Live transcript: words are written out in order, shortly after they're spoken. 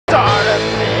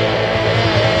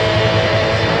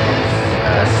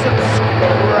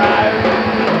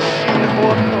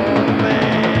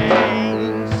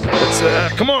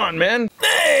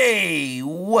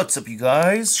What's up, you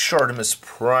guys?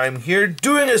 ShartimusPrime here,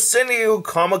 doing a San Diego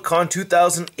Comic-Con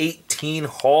 2018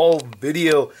 haul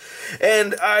video.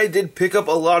 And I did pick up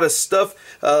a lot of stuff.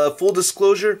 Full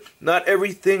disclosure, not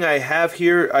everything I have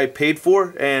here I paid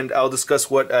for, and I'll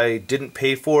discuss what I didn't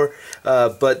pay for.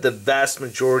 But the vast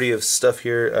majority of stuff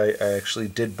here I actually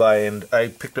did buy, and I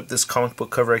picked up this comic book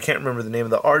cover. I can't remember the name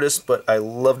of the artist, but I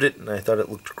loved it, and I thought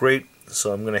it looked great.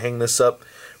 So I'm going to hang this up.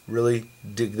 Really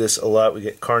dig this a lot. We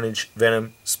get Carnage,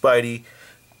 Venom, Spidey,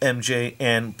 MJ,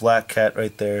 and Black Cat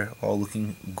right there, all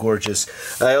looking gorgeous.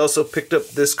 I also picked up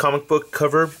this comic book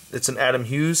cover. It's an Adam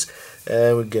Hughes,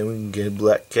 and again we can get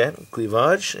Black Cat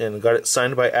cleavage, and I got it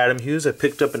signed by Adam Hughes. I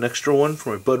picked up an extra one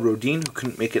for my bud Rodine, who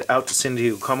couldn't make it out to San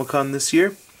Diego Comic-Con this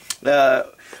year.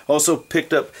 Also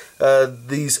picked up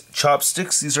these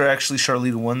chopsticks. These are actually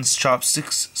Charlita 1's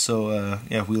chopsticks, so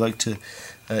yeah, we like to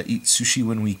eat sushi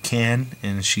when we can,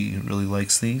 and she really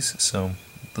likes these, so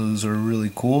those are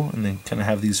really cool. And they kind of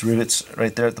have these rivets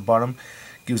right there at the bottom,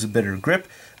 gives a better grip.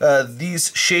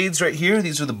 These shades right here,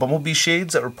 these are the Bumblebee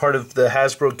shades that were part of the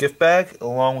Hasbro gift bag,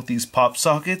 along with these pop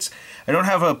sockets. I don't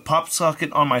have a pop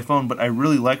socket on my phone, but I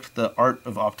really liked the art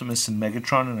of Optimus and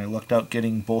Megatron, and I lucked out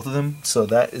getting both of them, so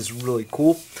that is really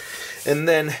cool. And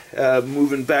then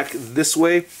moving back this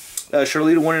way,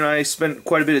 Charlita 1 and I spent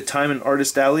quite a bit of time in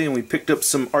Artist Alley, and we picked up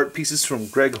some art pieces from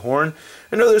Greg Horn.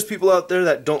 I know there's people out there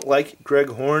that don't like Greg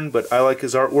Horn, but I like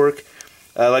his artwork.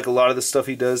 I like a lot of the stuff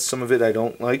he does. Some of it I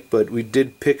don't like, but we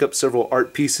did pick up several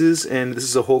art pieces, and this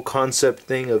is a whole concept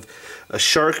thing of a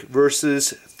shark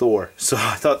versus Thor. So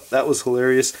I thought that was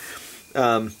hilarious.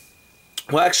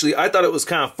 Well, actually, I thought it was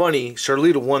kind of funny.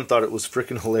 Charlita 1 thought it was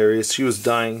freaking hilarious. She was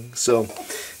dying, so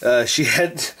she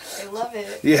had... I love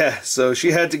it. Yeah, so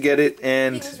she had to get it,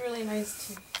 and... It was really nice,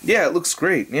 too. Yeah, it looks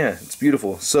great. Yeah, it's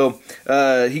beautiful. So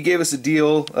he gave us a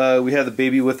deal. We had the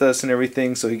baby with us and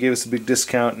everything, so he gave us a big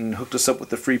discount and hooked us up with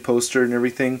the free poster and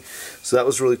everything. So that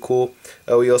was really cool.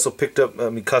 We also picked up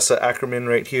Mikasa Ackerman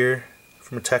right here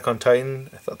from Attack on Titan.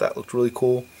 I thought that looked really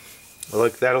cool. I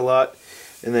liked that a lot.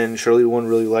 And then Charlita 1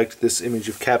 really liked this image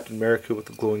of Captain America with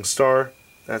the glowing star.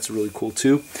 That's really cool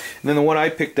too. And then the one I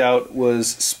picked out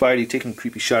was Spidey taking a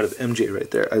creepy shot of MJ right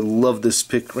there. I love this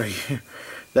pic right here.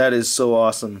 That is so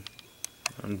awesome.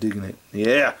 I'm digging it.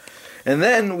 Yeah. And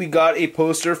then we got a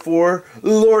poster for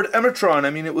Lord Emetron.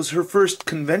 I mean, it was her first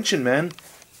convention, man.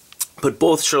 But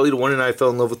both Charlita 1 and I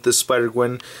fell in love with this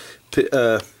Spider-Gwen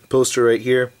poster right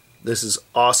here. This is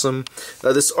awesome.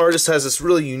 This artist has this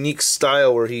really unique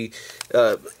style where he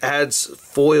adds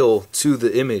foil to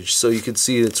the image, so you can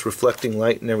see it's reflecting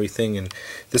light and everything, and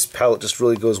this palette just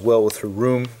really goes well with her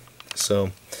room, so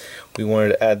we wanted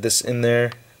to add this in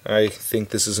there. I think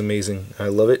this is amazing. I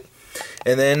love it.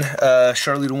 And then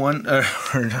Charlita 1,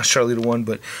 or not Charlita 1,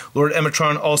 but Lord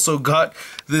Emetron also got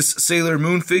this Sailor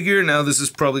Moon figure. Now this is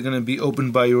probably going to be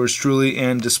opened by yours truly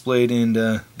and displayed in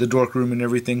the dork room and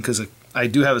everything, because I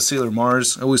do have a Sailor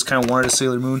Mars. I always kind of wanted a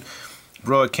Sailor Moon.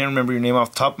 Bro, I can't remember your name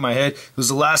off the top of my head. It was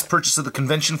the last purchase of the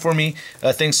convention for me.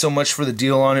 Thanks so much for the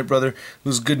deal on it, brother. It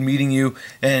was good meeting you,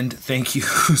 and thank you.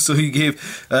 So he gave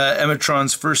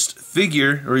Emetron's first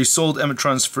figure, or he sold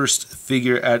Emetron's first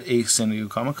figure at a San Diego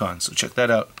Comic-Con. So check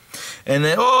that out. And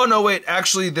then, oh no, wait,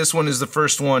 actually this one is the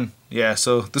first one. Yeah,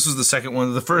 so this was the second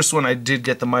one. The first one I did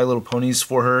get the My Little Ponies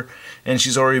for her, and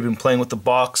she's already been playing with the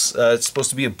box. It's supposed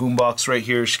to be a boom box right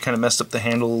here. She kind of messed up the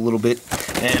handle a little bit,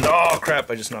 and oh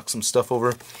crap, I just knocked some stuff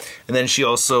over. And then she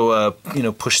also, you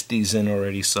know, pushed these in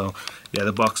already, so yeah,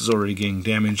 the box is already getting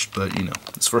damaged, but you know,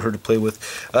 it's for her to play with.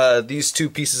 These two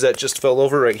pieces that just fell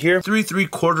over right here. 3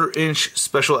 3/4 inch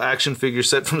special action figure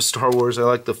set from Star Wars. I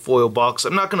like the foil box.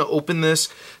 I'm not going to open this,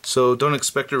 so don't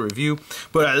expect a review,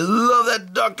 but I love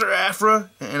that Dr. Aphra,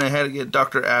 and I had to get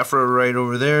Dr. Aphra right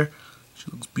over there.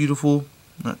 She looks beautiful.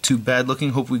 Not too bad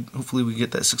looking. Hopefully we get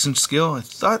that 6-inch scale. I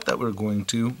thought that we were going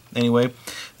to. Anyway,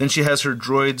 then she has her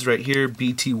droids right here,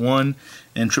 BT-1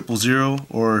 and 000,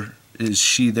 or is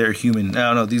she their human? I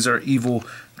don't know. These are evil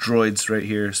droids right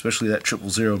here, especially that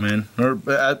 000, man. Or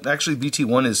actually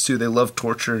BT-1 is too. They love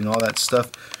torture and all that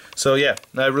stuff. So yeah,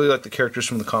 I really like the characters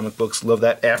from the comic books. Love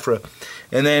that Aphra.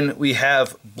 And then we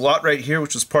have Blot right here,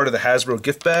 which was part of the Hasbro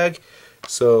gift bag.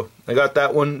 So I got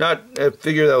that one. Not a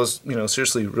figure that I was, you know,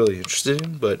 seriously really interested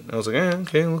in, but I was like,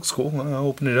 okay, it looks cool. I'll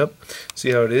open it up,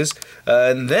 see how it is.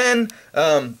 And then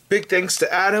big thanks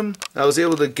to Adam. I was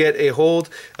able to get a hold.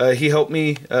 He helped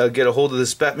me get a hold of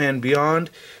this Batman Beyond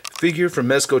figure from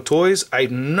Mezco Toys.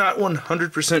 I'm not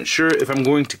 100% sure if I'm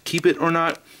going to keep it or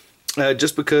not.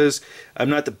 Just because I'm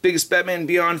not the biggest Batman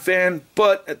Beyond fan,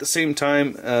 but at the same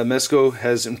time, Mezco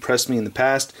has impressed me in the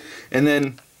past. And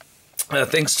then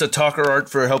Thanks to Talker Art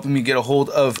for helping me get a hold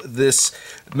of this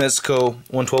Mezco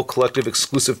 112 Collective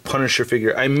exclusive Punisher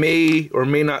figure. I may or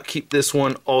may not keep this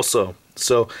one also.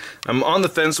 So I'm on the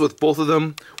fence with both of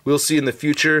them. We'll see in the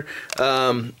future.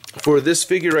 For this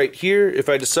figure right here, if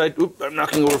I decide, I'm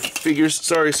knocking over figures,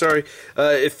 sorry.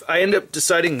 If I end up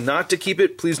deciding not to keep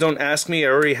it, please don't ask me. I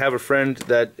already have a friend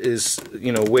that is,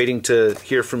 you know, waiting to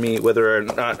hear from me whether or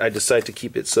not I decide to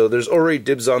keep it. So there's already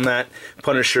dibs on that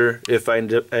Punisher if I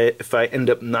end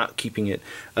up not keeping it.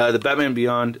 The Batman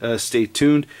Beyond, stay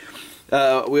tuned.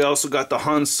 We also got the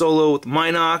Han Solo with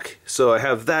Minoc, so I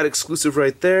have that exclusive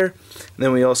right there. And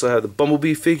then we also have the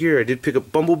Bumblebee figure. I did pick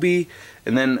up Bumblebee,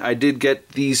 and then I did get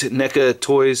these NECA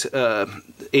Toys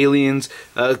aliens,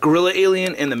 Gorilla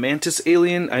Alien and the Mantis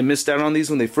Alien. I missed out on these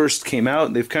when they first came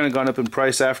out. They've kind of gone up in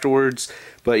price afterwards,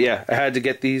 but yeah, I had to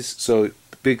get these, so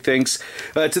big thanks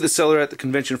to the seller at the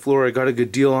convention floor. I got a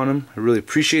good deal on them. I really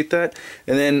appreciate that.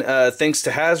 And then thanks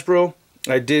to Hasbro,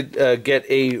 I did get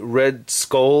a Red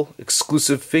Skull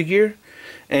exclusive figure,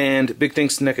 and big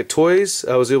thanks to NECA Toys,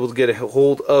 I was able to get a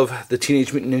hold of the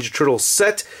Teenage Mutant Ninja Turtles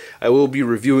set. I will be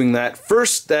reviewing that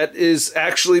first. That is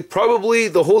actually probably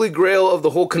the holy grail of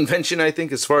the whole convention, I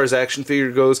think, as far as action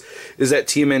figure goes, is that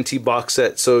TMNT box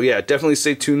set. So yeah, definitely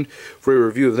stay tuned for a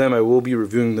review of them. I will be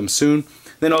reviewing them soon.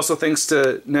 Then also thanks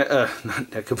to not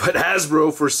NECA, but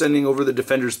Hasbro for sending over the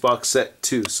Defenders box set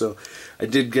too. So I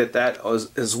did get that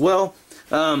as well.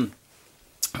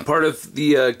 Part of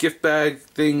the gift bag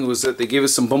thing was that they gave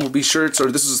us some Bumblebee shirts, or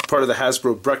this was part of the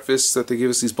Hasbro breakfast that they gave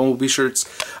us these Bumblebee shirts.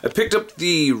 I picked up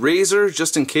the Razor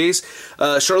just in case.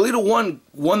 Charlita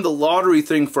won the lottery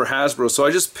thing for Hasbro, so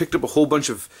I just picked up a whole bunch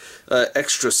of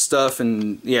extra stuff,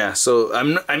 and yeah, so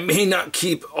I may not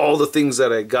keep all the things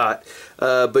that I got,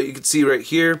 but you can see right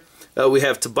here we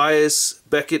have Tobias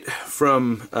Beckett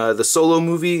from the Solo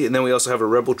movie, and then we also have a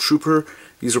Rebel Trooper.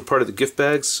 These are part of the gift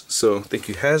bags, so thank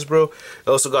you, Hasbro. I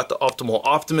also got the Optimal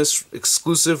Optimus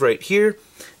exclusive right here.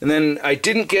 And then I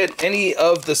didn't get any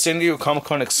of the San Diego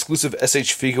Comic-Con exclusive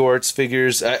SH Figuarts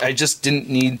figures. I just didn't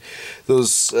need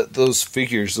those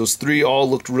figures. Those three all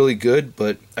looked really good,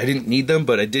 but I didn't need them.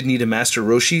 But I did need a Master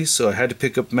Roshi, so I had to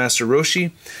pick up Master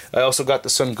Roshi. I also got the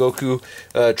Son Goku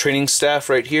training staff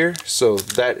right here, so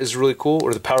that is really cool,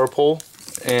 or the Power Pole.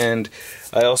 And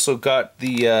I also got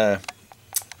the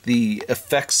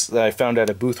effects that I found at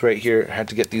a booth right here. I had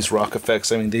to get these rock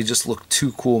effects. I mean, they just look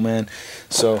too cool, man.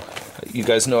 So you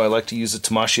guys know I like to use the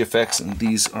Tamashii effects, and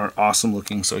these are awesome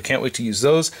looking, so I can't wait to use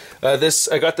those. I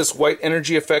got this white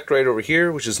energy effect right over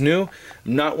here, which is new.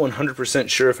 I'm not 100%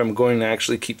 sure if I'm going to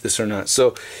actually keep this or not.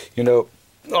 So, you know,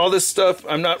 all this stuff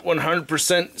I'm not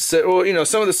 100% set. Well, you know,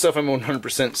 some of the stuff I'm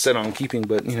 100% set on keeping,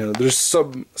 but you know, there's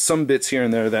some bits here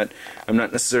and there that I'm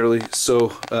not necessarily so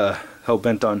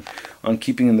hell-bent on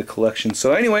keeping in the collection.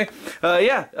 So anyway,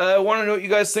 yeah, I want to know what you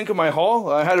guys think of my haul.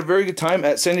 I had a very good time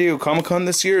at San Diego Comic-Con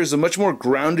this year. It's a much more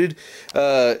grounded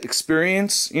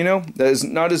experience, you know. There's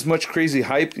not as much crazy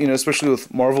hype, you know, especially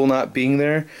with Marvel not being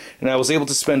there. And I was able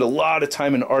to spend a lot of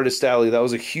time in Artist Alley. That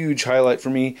was a huge highlight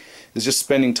for me, is just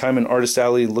spending time in Artist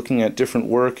Alley looking at different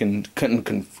work and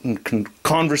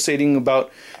conversating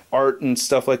about art and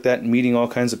stuff like that, and meeting all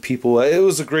kinds of people. It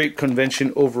was a great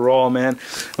convention overall, man.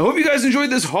 I hope you guys enjoyed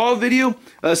this haul video.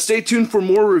 Stay tuned for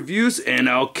more reviews, and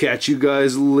I'll catch you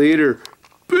guys later.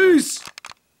 Peace!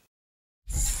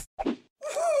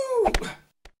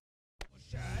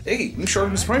 Hey, new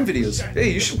ShartimusPrime videos. Hey,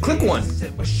 you should click one.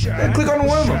 Yeah, click on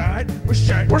one of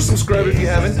them. Or subscribe if you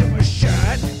haven't.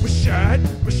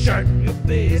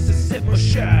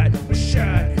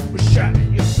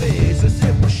 Your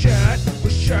face,